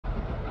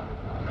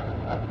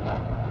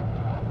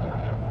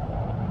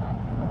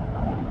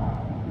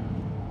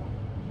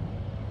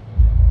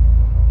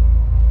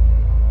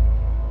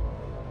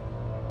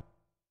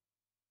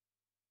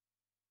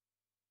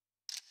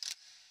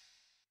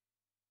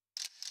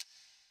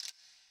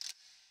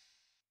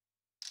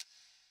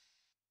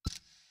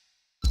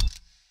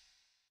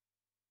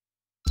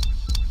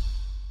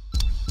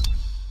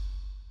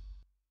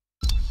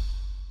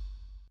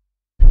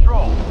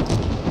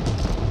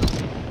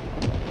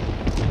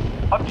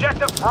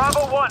Objective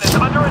Bravo 1 is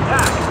under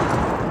attack.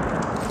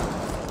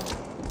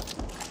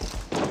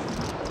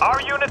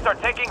 Our units are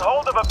taking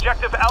hold of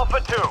Objective Alpha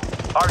 2.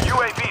 Our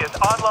UAV is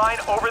online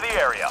over the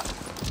area.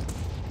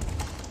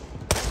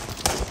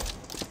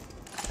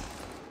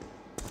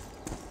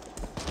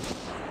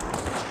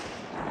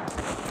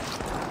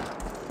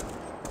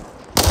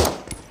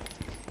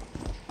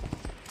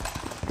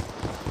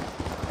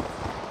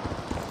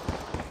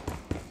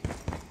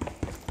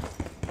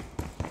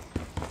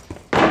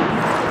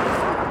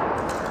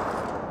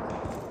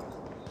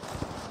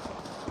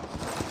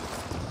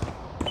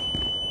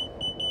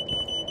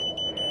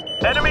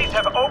 Enemies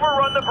have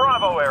overrun the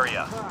Bravo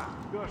area.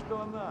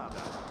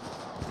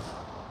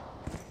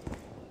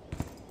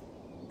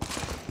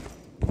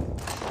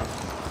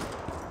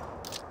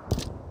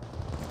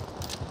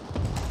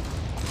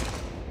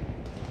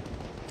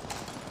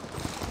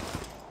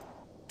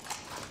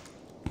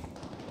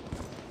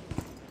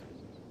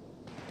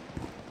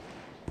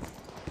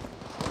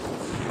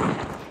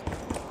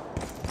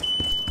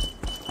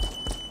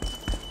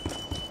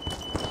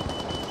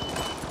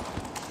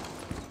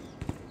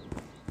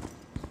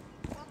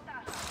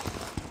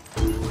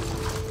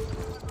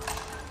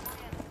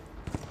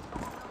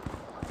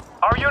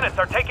 Our units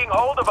are taking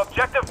hold of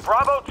Objective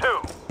Bravo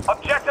 2.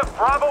 Objective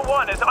Bravo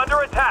 1 is under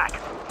attack.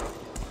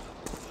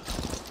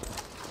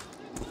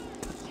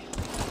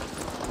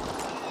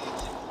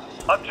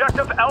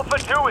 Objective Alpha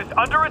 2 is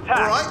under attack.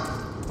 All right.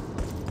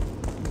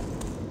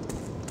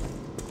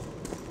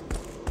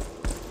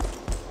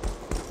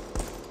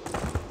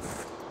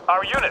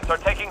 Our units are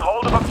taking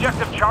hold of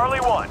Objective Charlie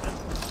 1.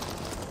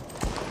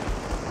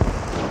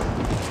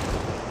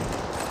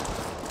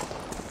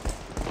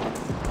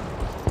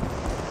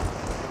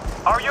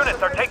 Our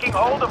units are taking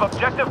hold of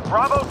Objective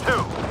Bravo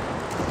 2.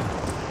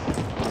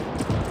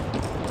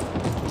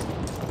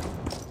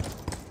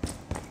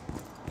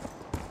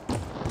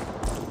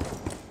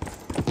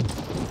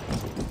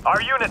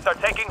 Our units are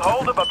taking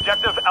hold of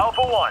Objective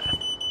Alpha 1.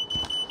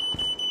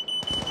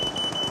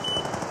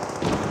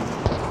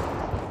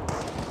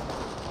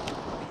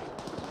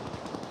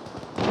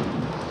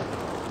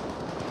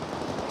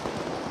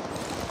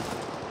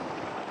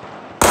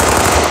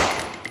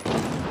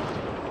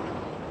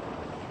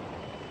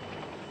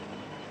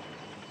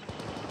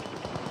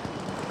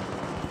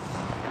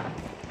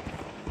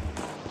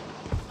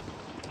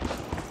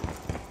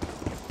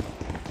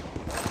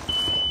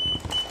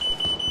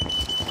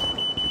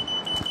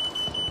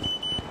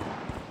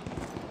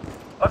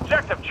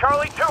 Objective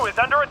Charlie 2 is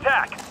under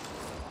attack.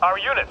 Our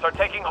units are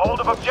taking hold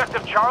of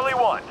Objective Charlie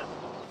 1.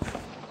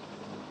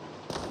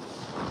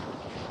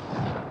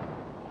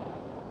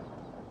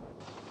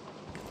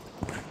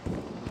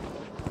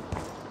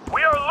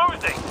 We are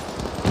losing.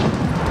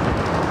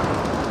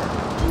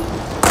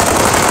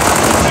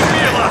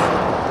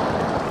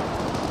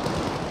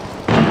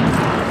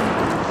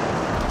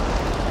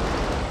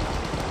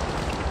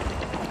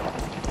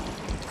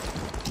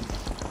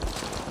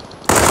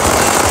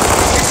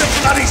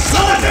 Bloody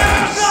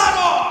soldiers!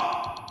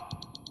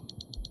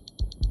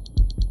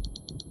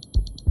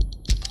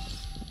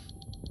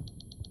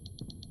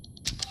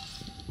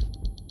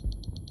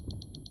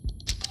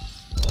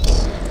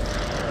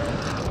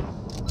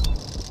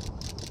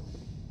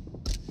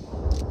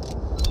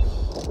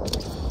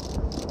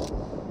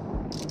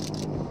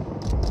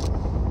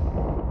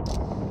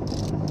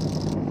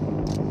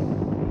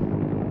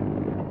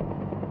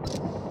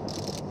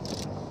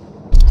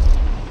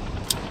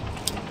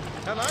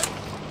 Hello?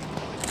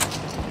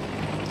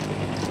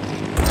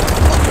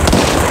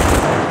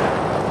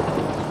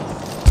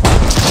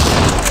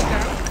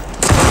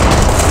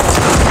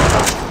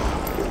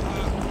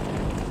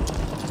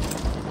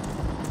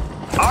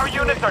 Our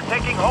units are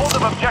taking hold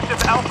of Objective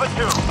Alpha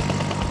 2.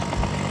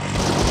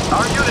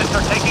 Our units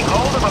are taking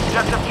hold of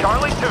Objective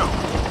Charlie 2.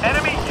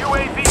 Enemy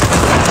UAV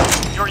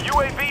detected. Your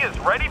UAV is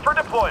ready for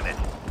deployment.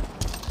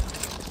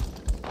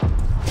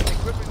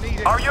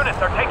 Our units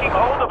are taking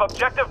hold of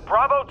Objective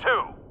Bravo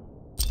 2.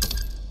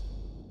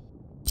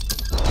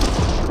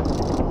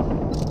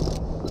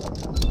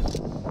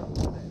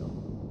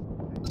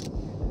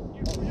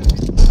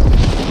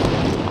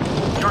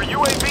 Your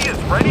UAV is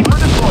ready for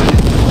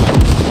deployment.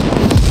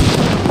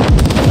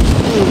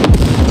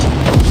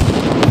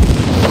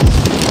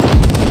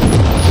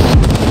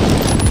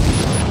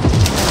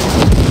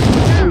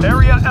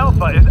 Area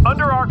Alpha is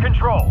under our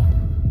control.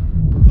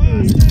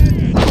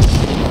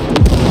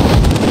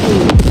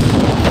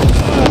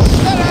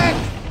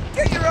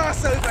 Get your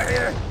ass over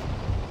here!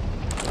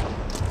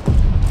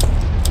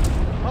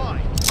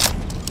 Hi.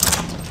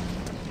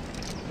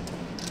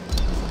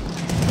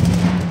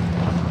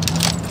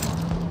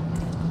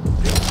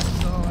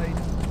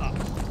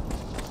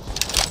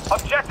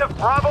 Objective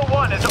Bravo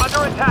 1 is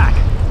under attack.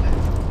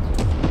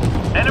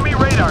 Enemy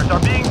radars are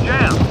being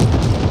jammed.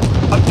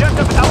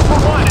 Objective Alpha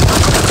 1 is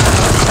under attack.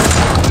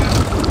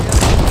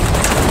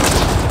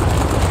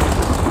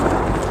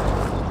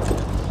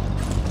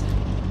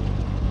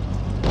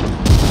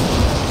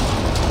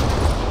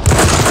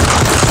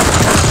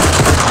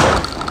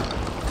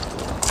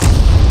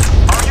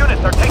 Our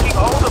units are taking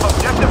hold of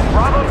Objective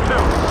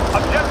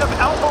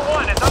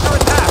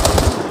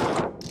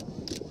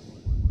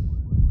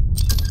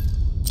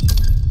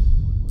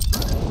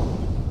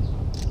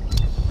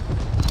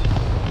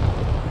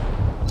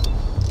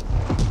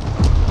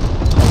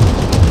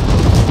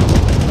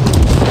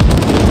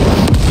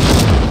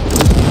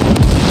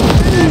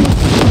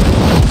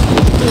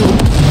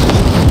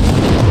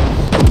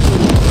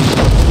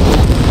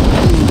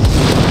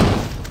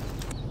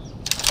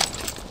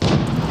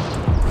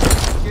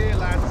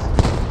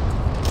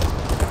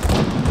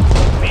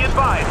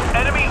advised,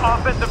 enemy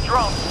offensive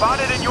drone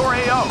spotted in your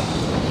AO.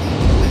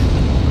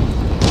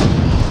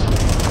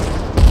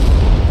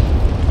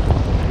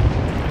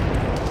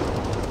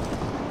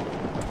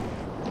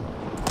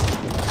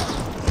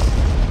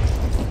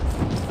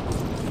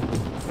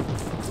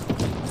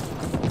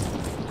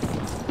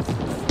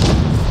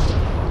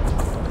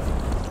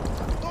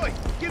 Oi,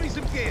 give me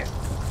some gear.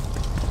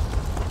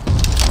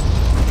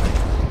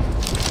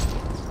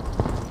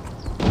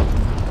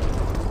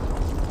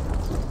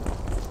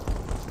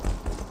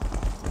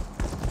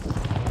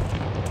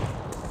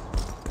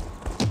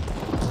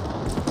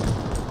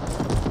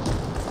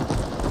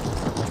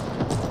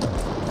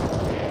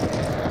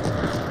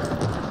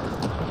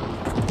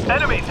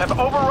 Enemies have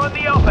overrun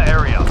the Alpha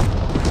area.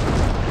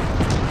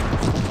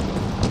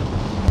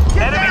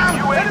 Enemy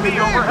UAV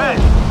overhead.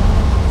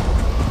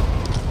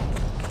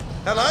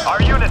 Hello?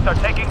 Our units are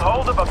taking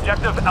hold of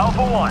objective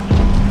Alpha 1.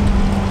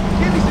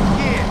 Give me some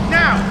gear,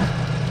 now!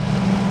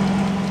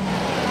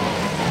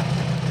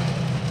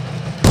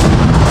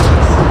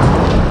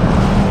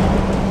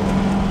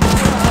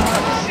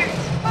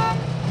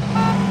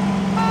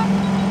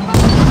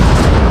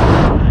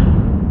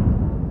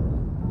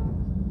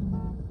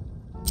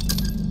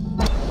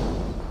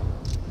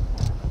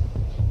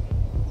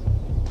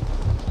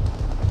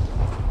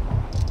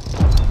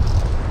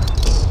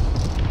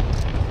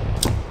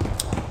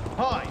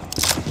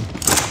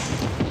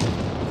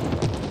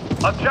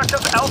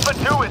 Objective Alpha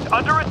 2 is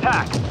under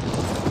attack.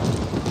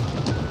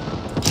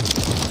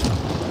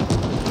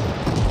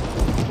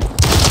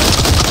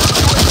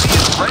 UAV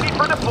is ready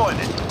for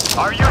deployment.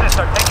 Our units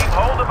are taking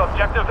hold of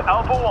objective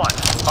Alpha 1.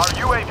 Our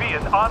UAV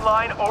is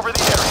online over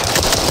the area.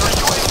 Your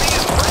UAV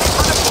is ready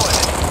for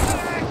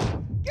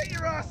deployment. Get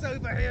your ass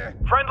over here!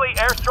 Friendly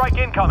airstrike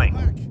incoming.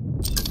 Back.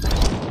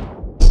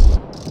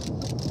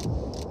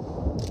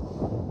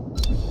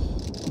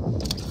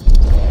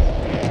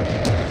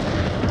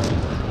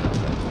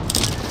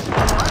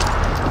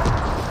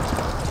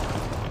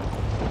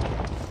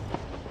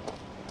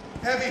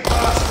 Heavy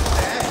bastard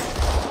there.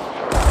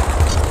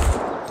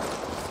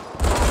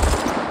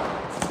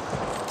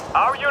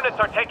 Our units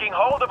are taking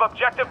hold of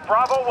objective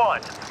Bravo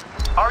 1.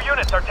 Our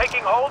units are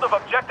taking hold of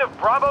objective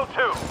Bravo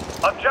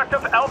 2.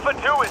 Objective Alpha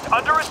 2 is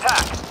under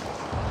attack.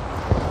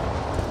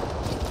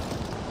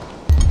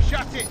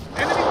 Shut it!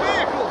 Enemy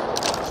vehicle!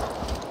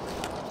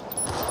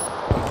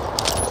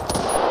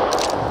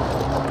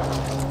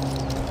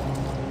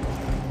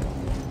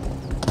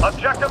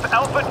 Objective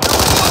Alpha 2 is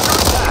under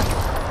attack.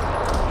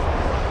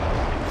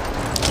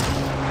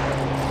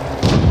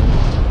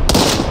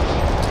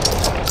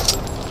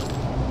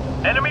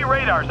 Enemy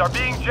radars are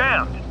being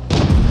jammed.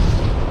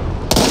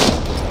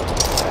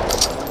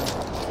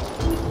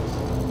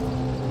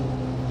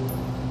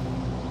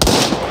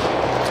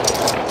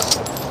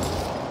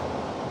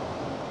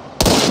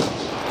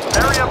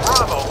 Area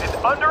Bravo is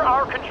under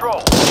our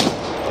control.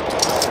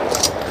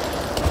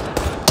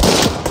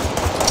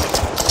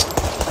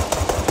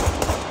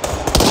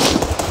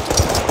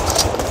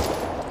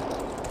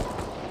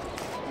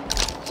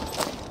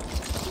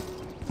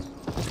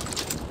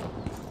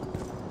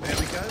 There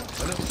we go.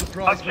 A little surprise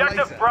for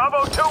Objective later.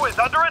 Bravo 2 is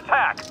under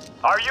attack.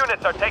 Our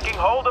units are taking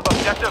hold of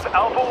objective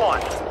Alpha 1.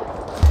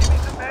 Give me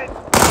some men.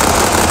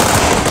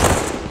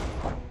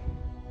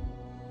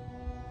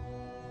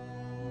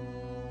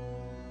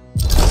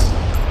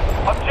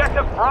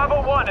 Objective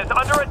Bravo 1 is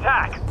under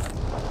attack.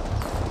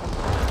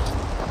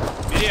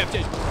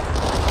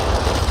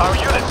 Our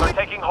units are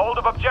taking hold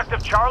of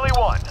objective Charlie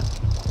 1.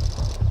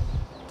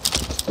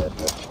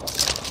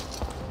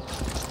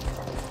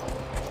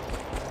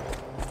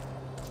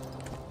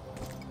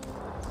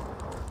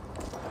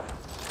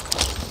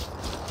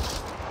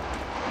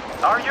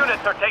 Our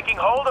units are taking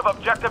hold of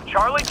objective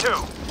Charlie 2.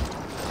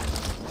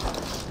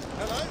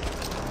 Hello?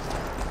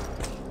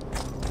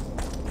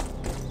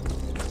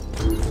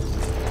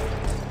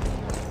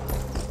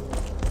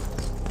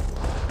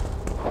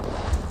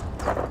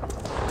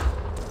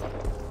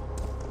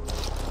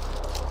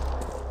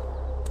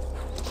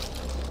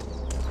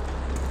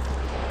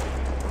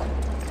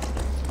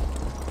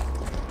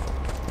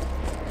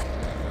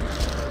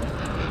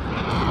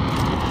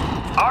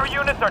 Our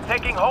units are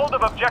taking hold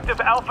of objective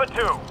Alpha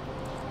 2.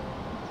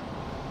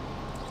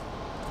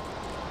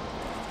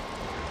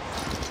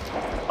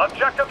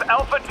 Objective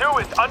Alpha 2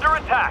 is under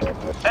attack.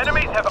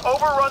 Enemies have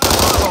overrun the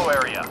Bravo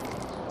area.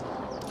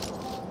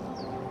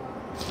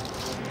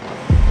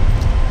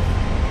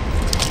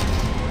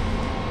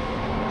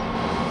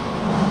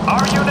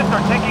 Our units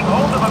are taking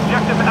hold of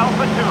objective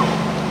Alpha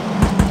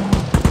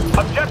 2.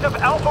 Objective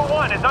Alpha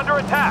 1 is under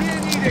attack.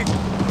 Gear needed.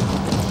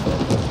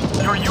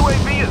 Your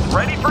UAV is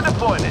ready for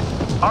deployment.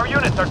 Our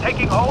units are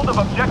taking hold of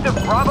objective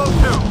Bravo 2.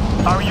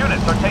 Our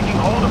units are taking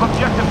hold of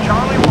objective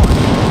Charlie 1.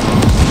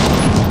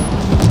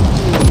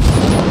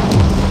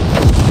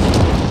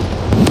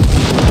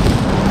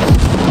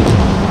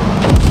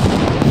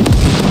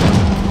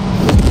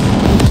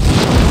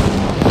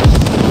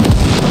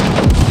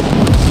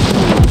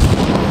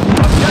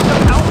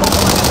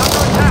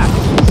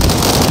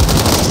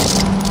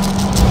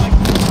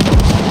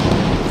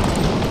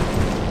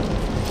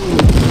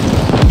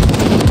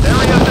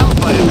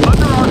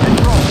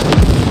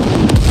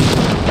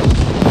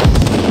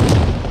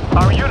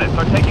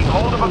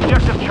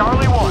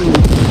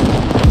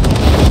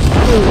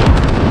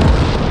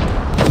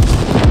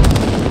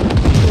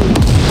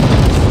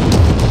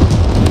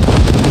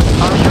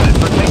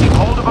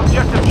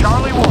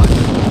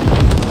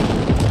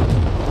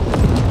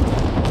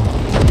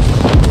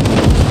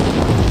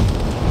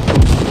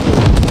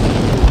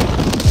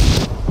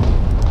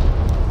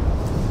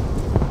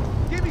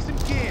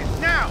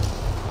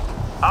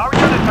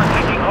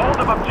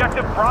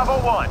 Bravo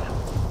 1.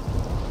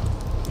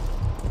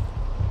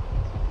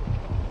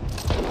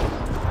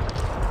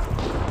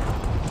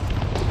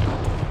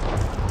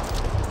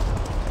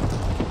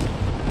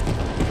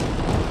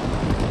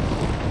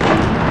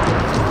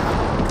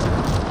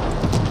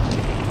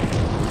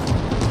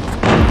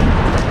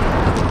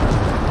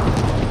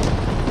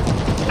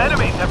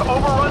 Enemies have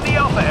overrun the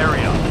Alpha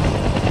area.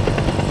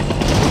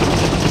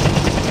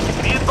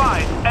 Be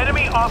advised,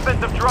 enemy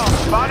offensive drones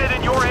spotted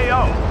in your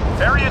AO.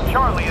 Area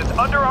Charlie is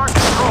under our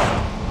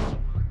control.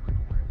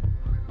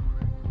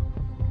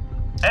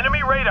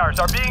 Enemy radars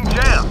are being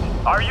jammed.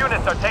 Our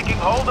units are taking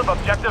hold of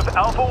objective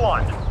Alpha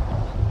 1.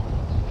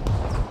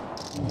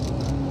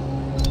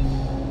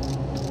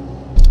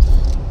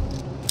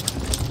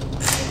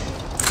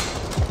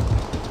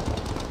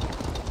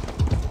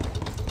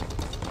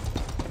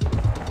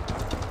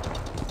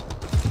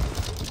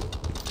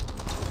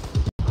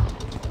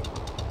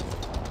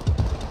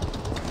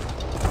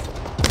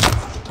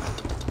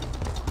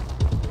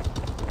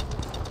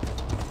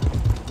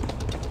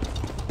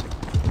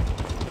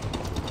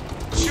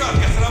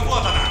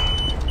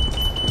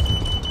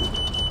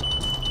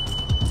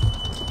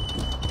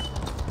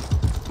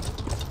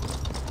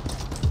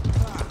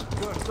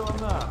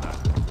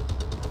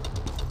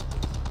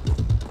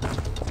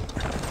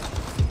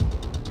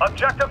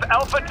 Objective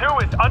Alpha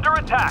 2 is under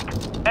attack.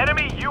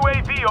 Enemy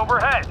UAV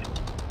overhead.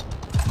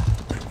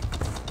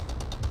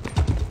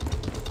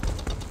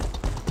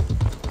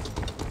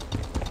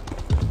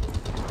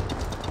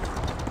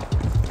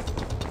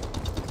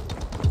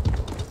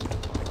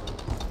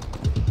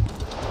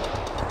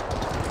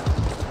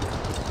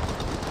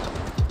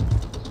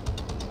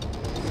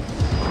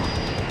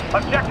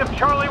 Objective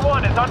Charlie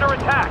 1 is under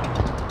attack.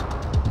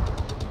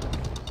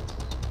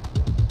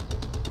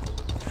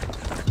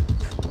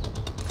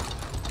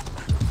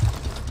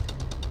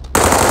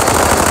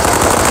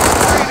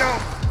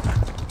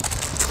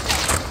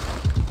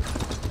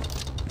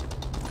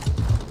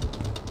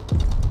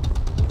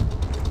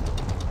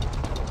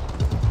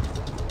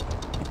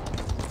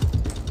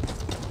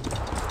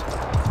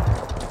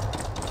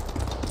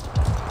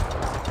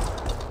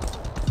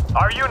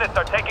 Our units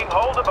are taking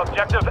hold of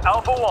objective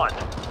Alpha 1.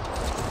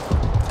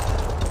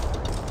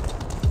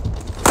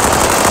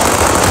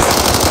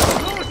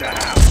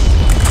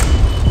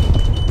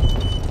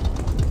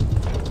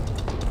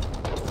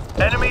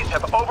 Enemies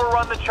have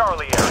overrun the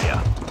Charlie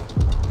area.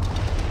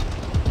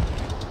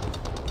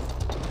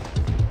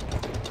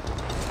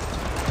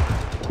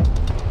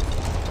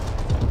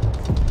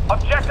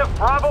 Objective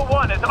Bravo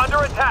 1 is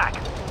under attack.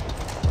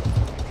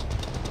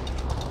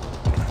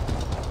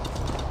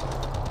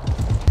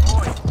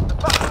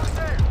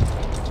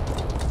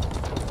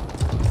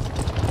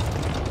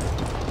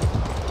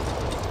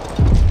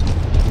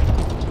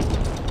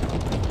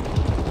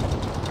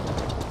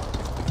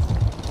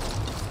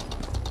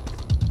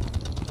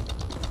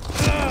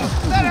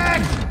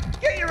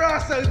 Get your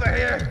ass over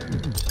here!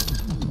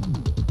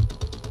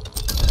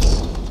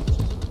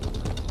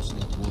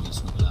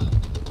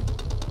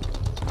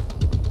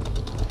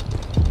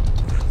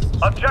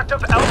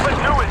 Objective Alpha 2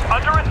 is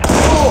under attack.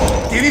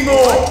 Oh, give me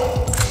more!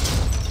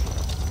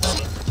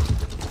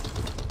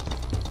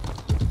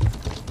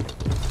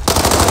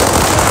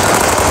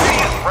 He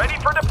is ready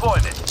for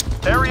deployment.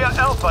 Area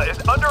Alpha is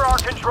under our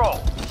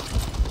control.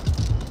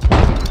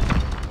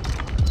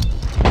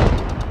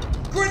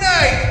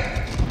 Grenade!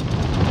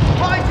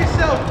 Find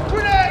yourself!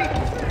 Grenade!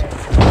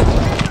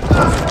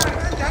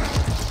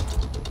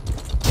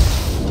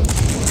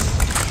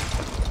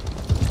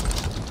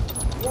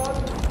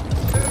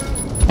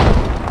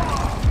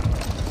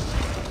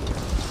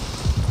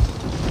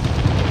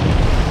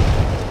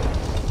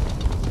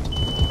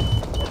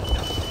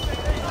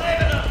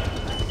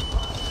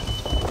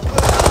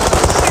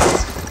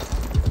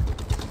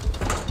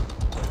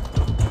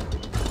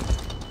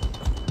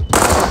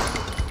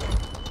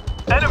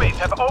 Enemies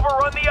have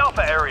overrun the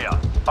Alpha area.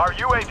 Our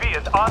UAV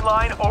is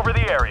online over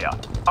the area.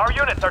 Our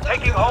units are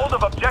taking hold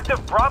of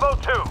objective Bravo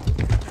 2.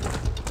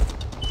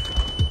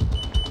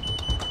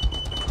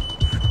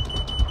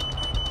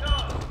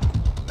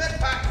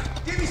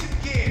 Medpack, give me some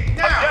gear,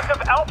 now!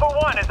 Objective Alpha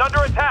 1 is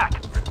under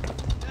attack.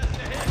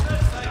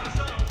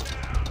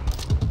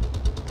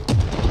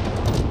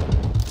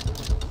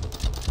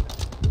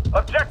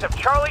 Objective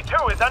Charlie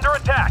 2 is under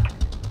attack.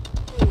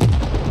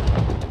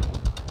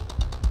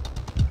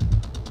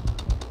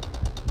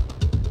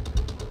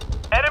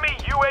 Enemy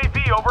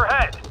UAV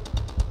overhead.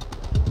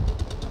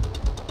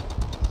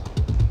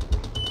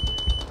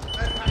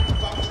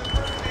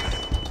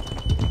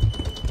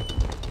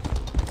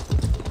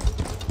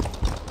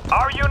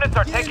 Our units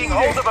are taking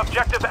hold of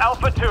objective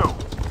Alpha 2.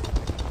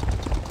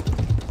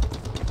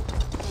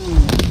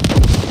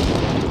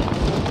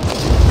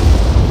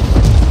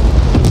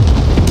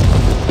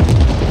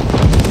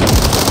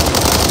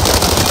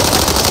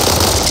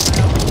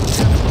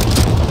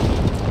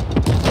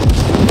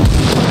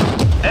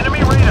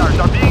 Enemy radars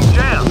are being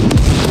jammed.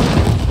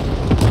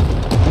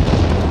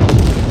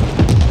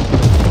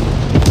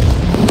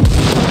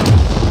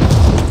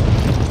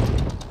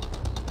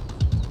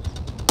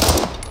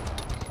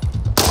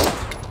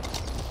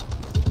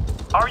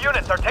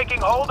 taking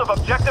hold of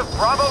objective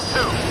Bravo 2.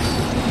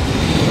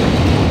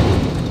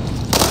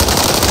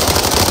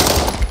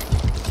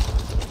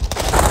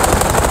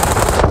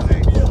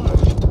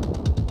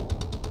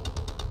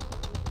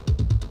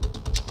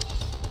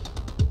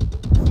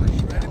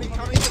 Enemy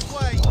coming this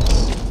way.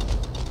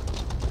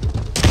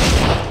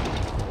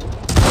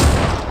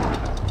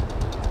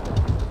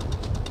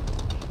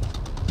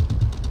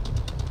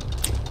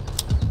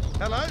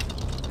 Hello?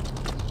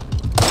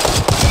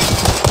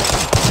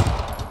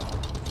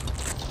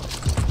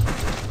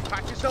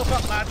 Patch yourself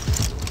up, lads.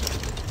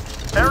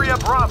 Area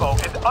Bravo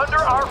is under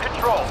our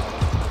control.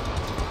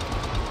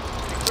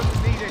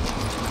 Equipment needed.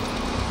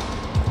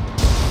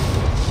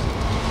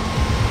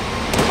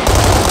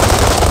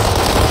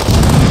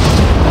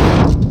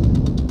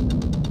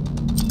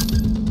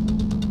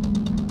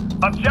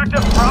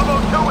 Objective Bravo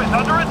 2 is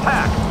under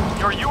attack.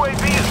 Your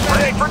UAV is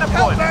ready for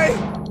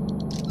deployment.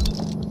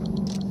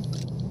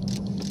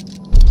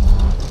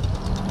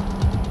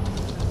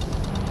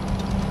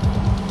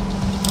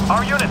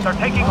 Our units are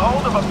taking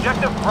hold of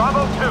objective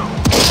Bravo 2.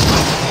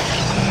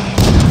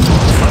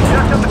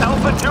 Objective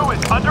Alpha 2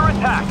 is under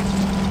attack.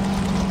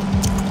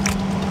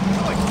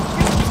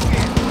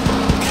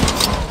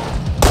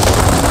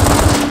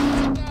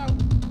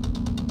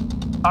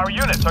 Our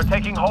units are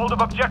taking hold of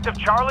objective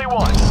Charlie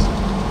 1.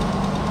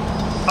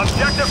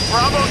 Objective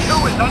Bravo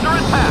 2 is under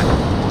attack.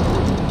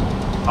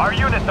 Our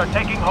units are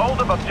taking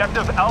hold of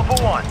objective Alpha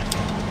 1.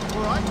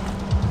 All right.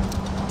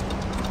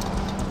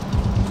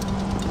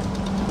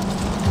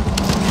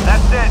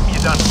 That's it,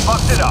 you done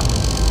fucked it up.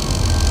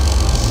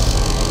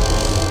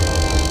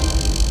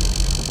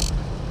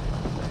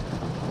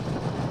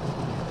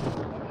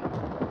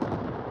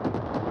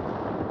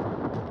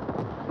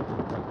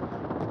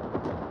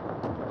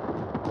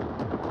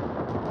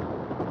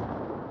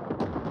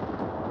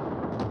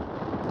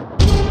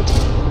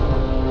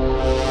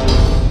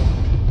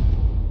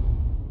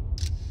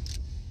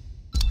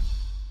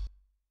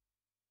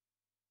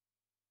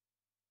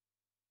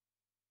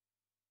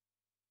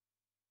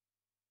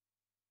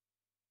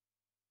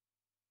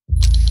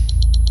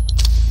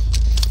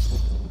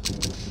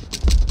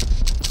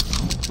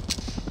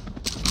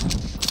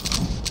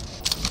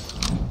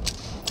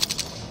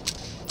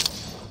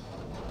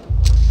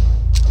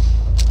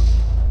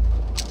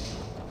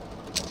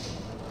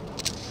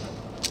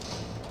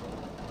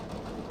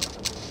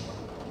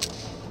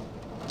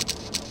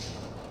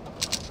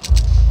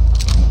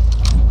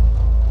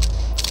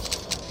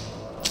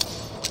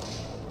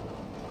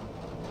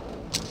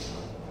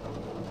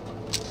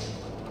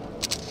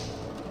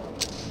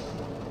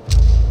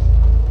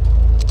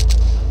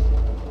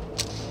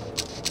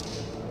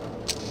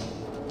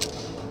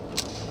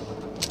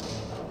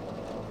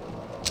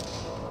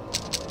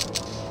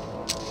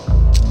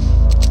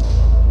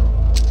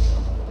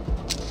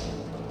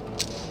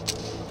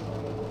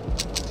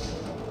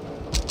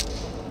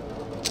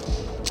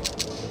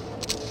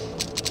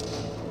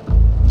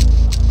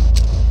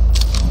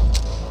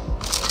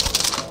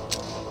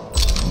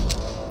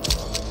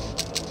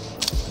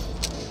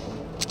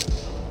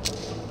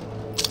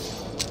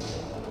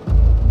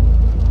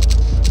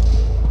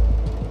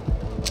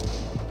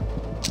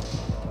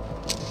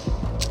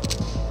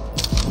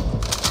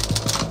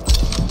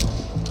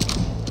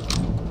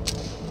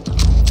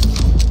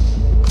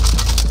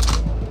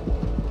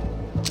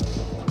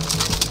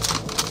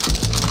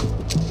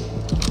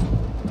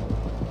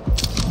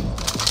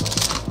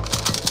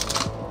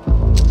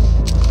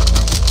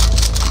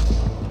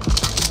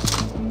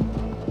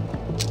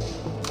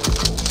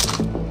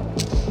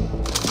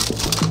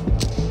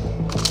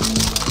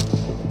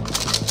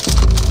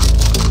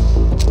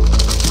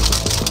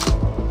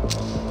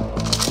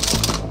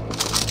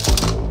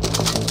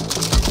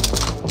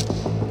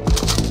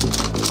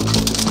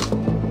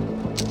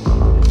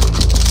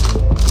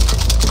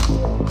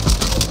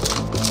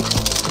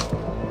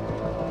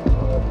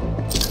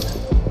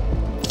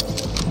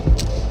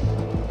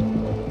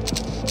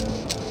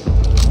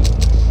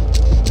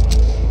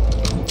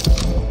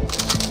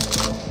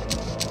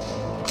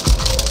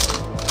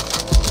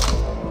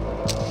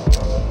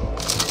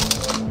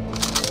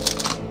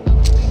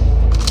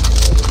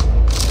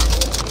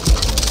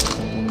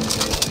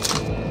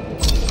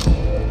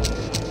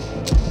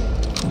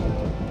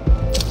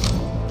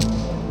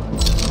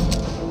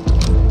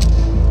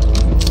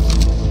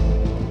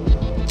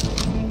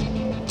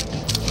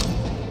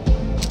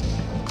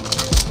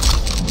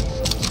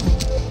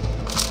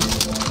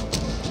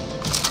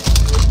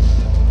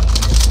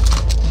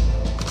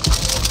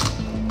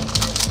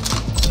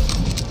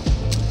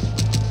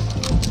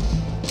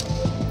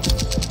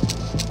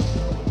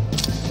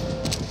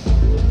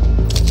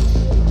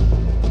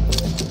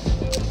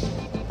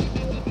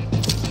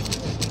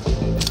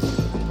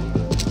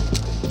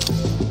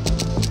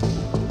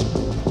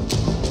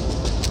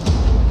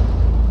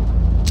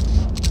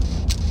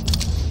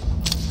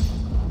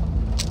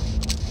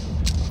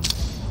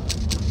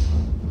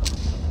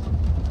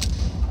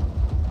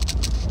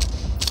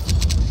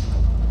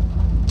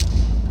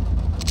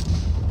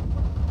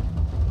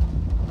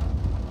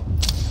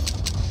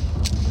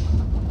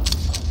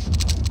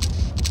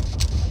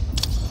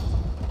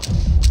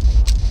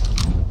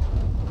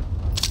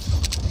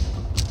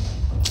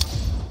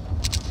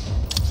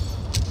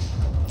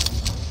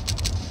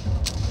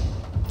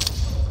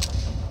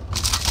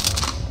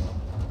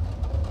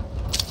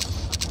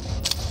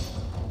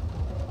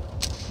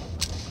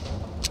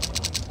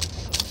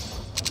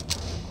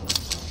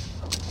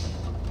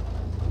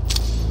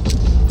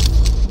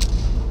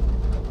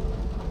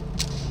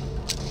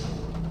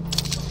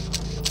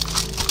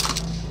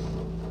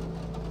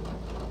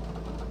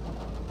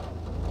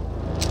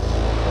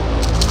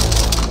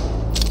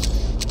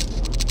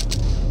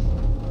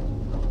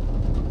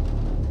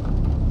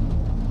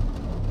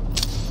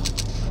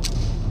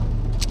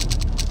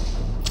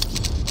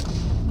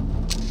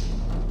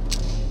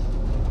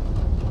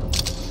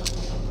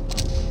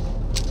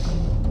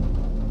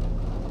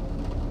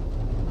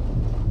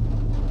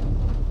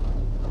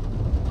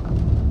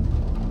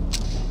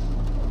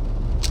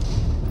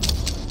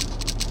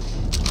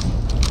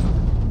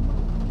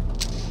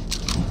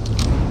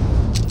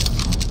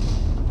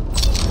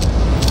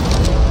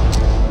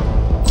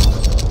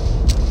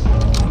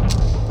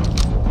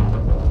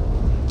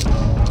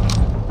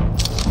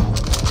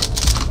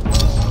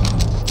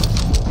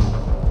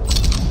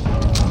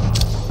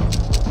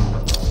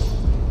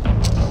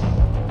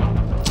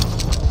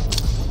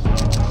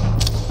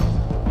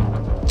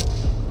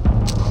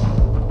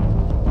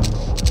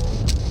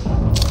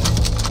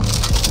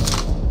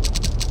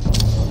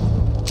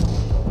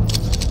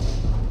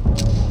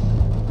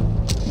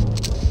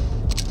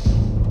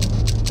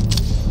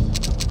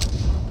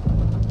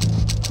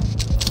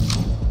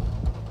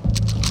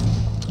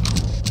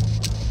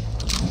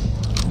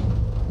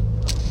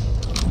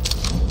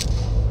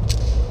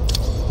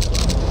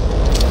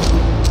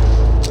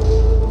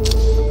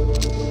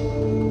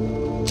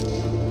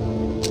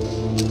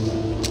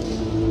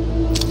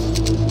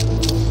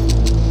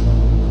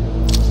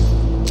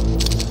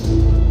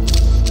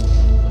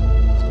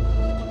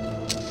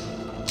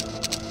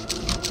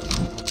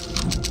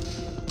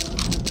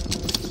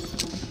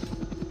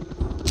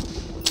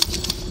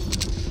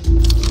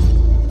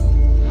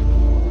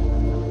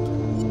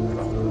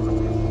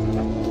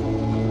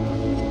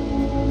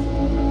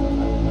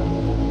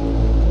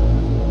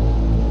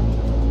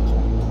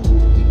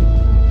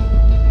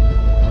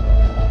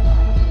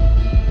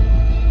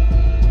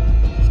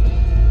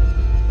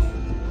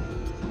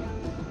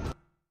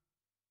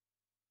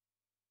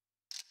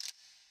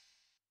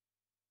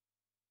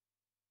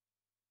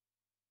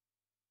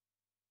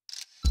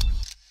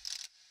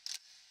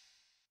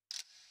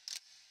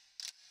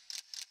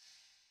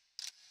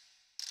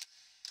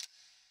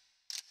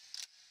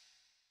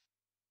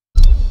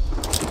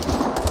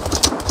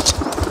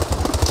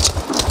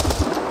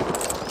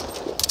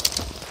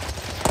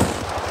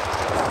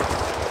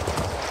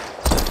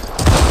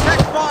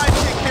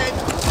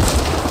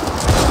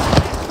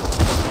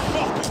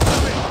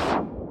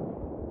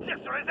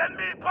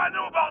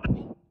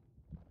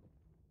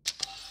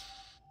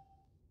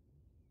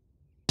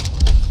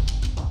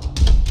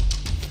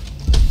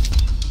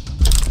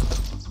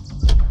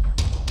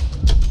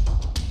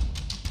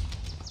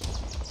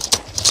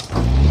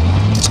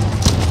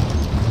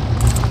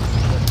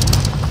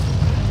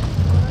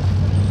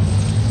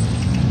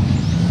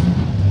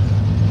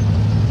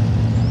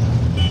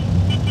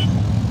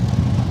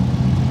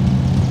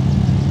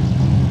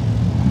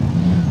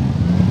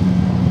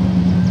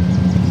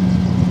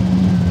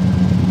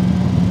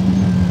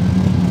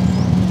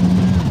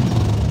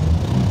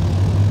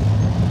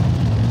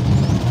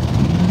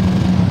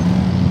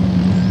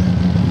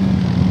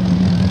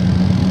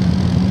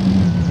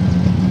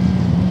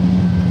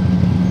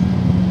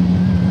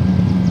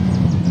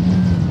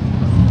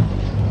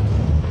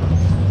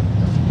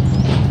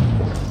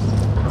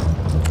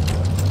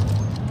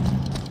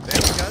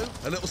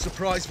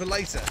 surprise for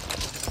later.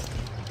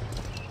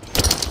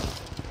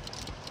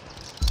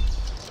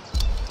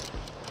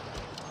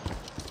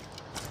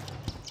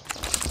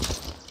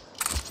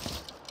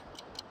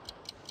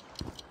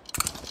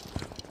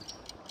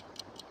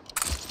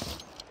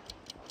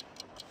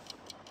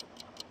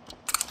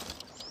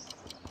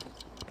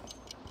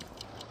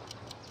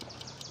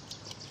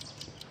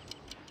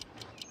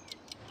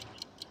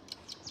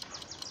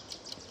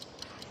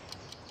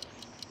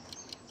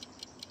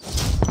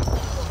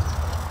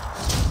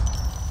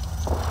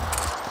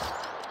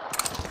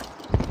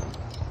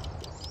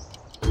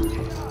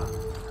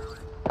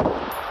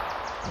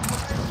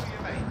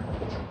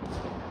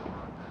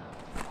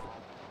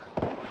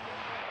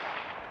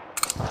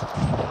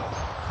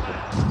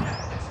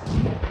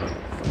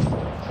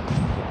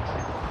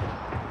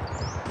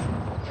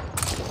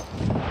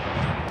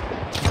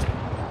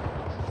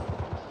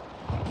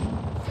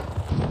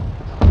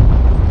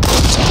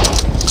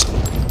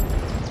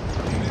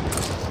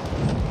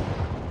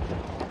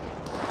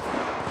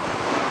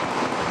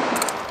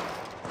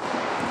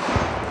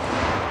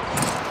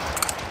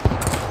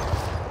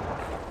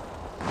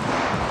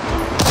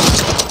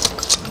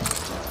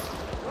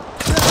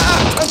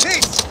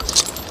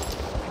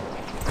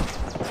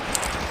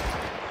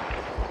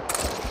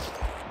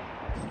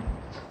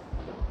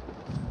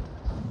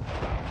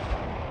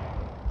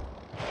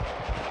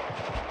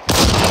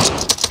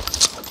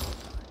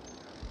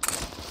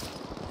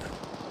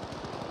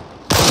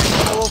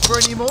 For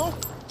any more?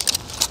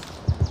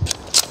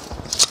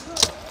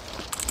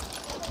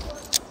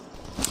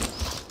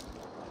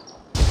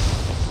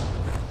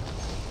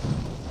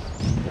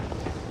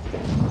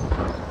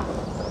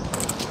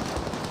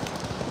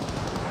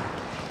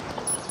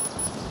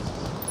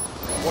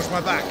 Watch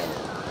my back.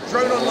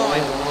 Drone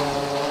online.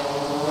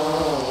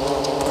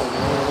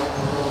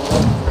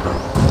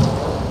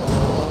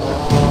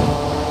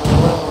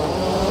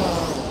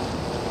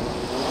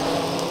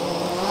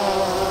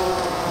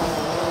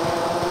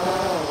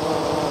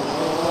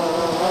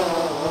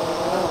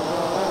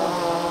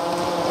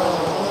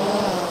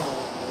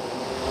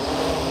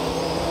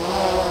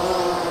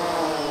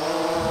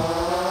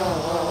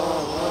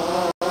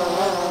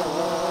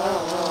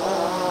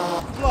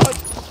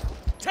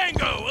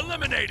 Tango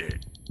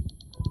eliminated!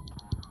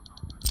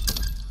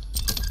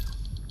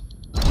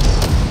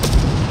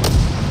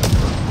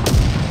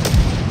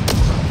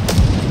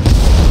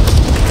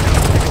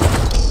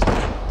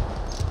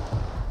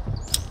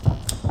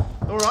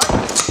 All right.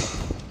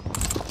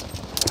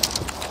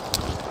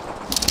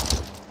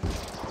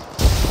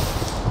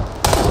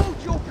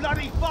 Hold your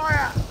bloody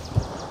fire!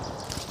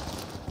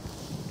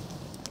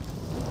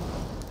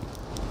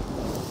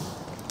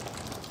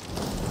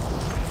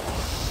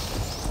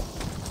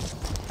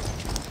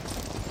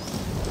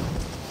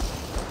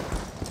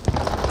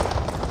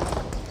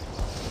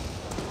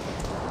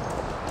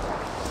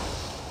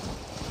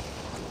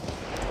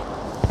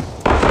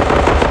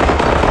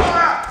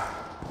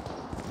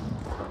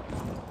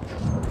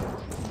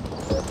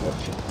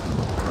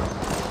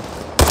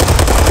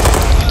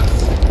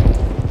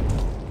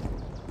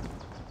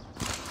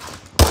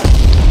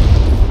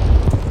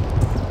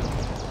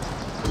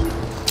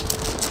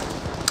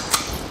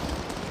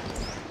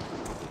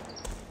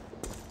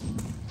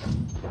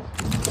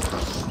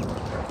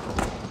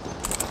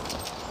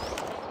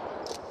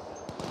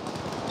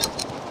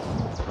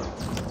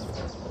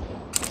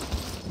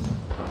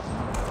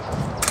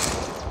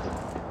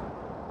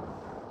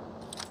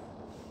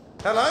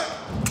 Hello?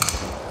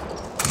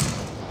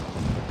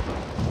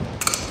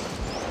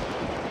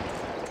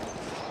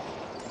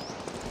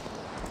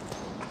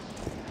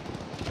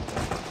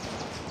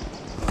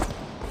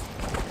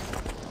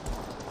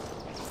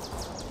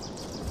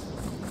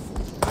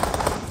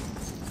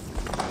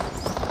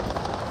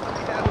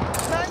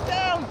 Man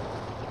down!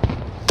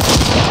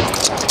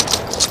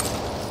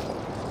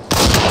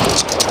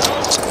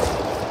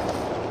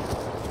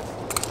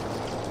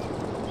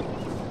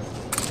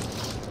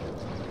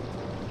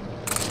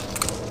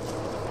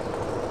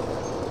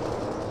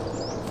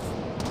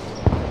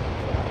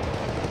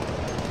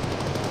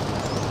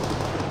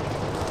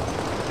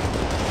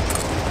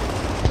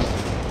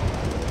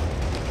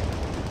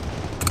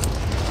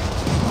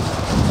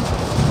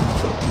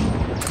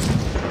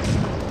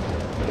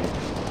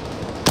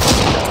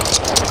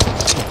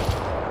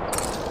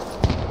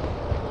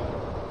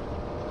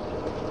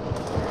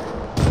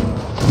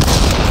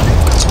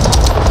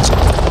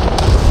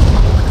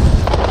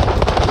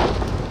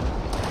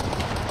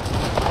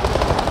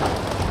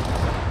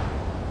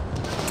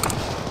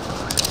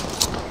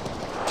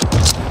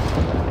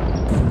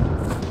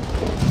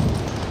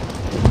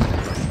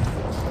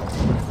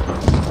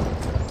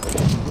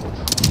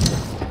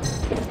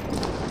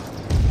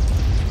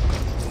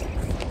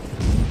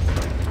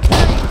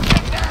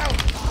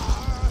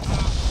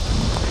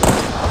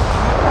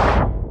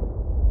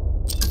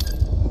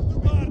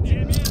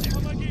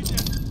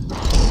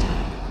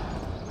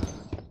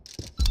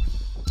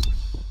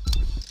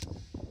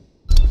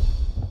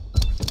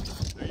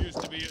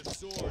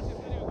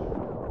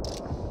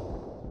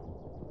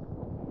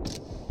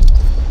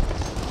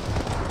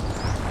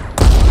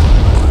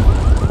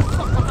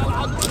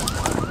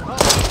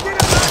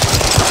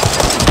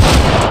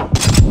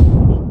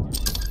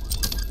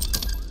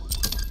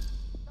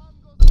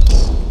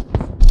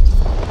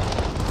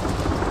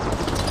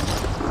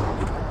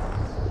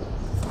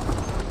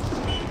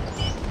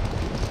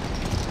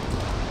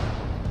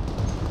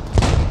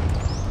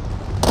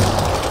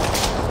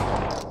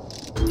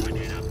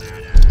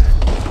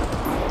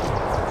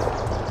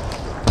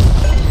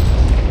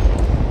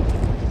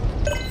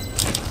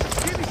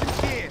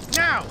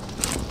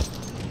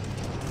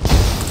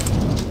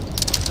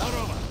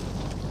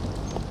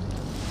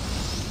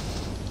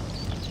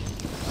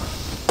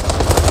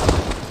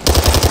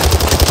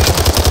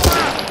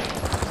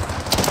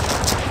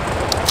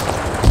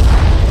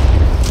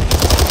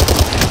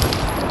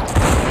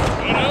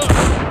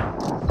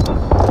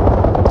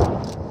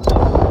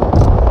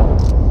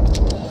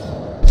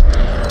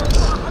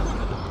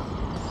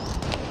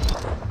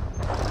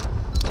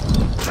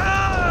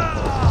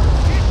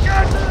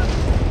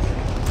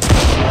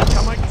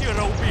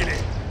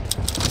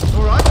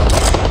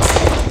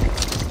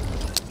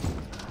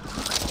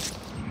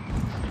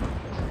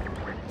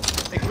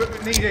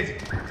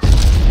 needed.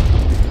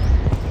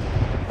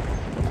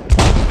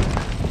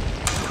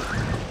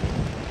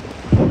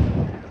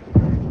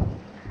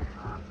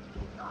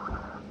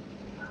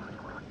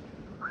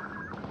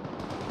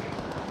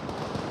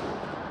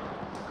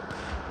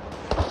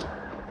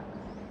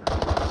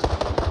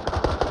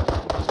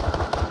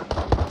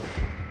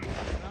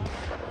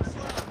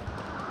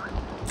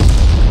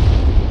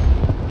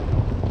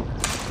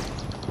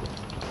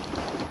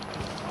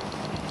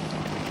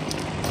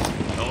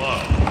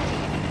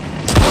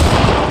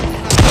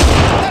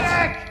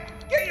 Medic!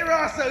 Get your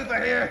ass over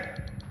here!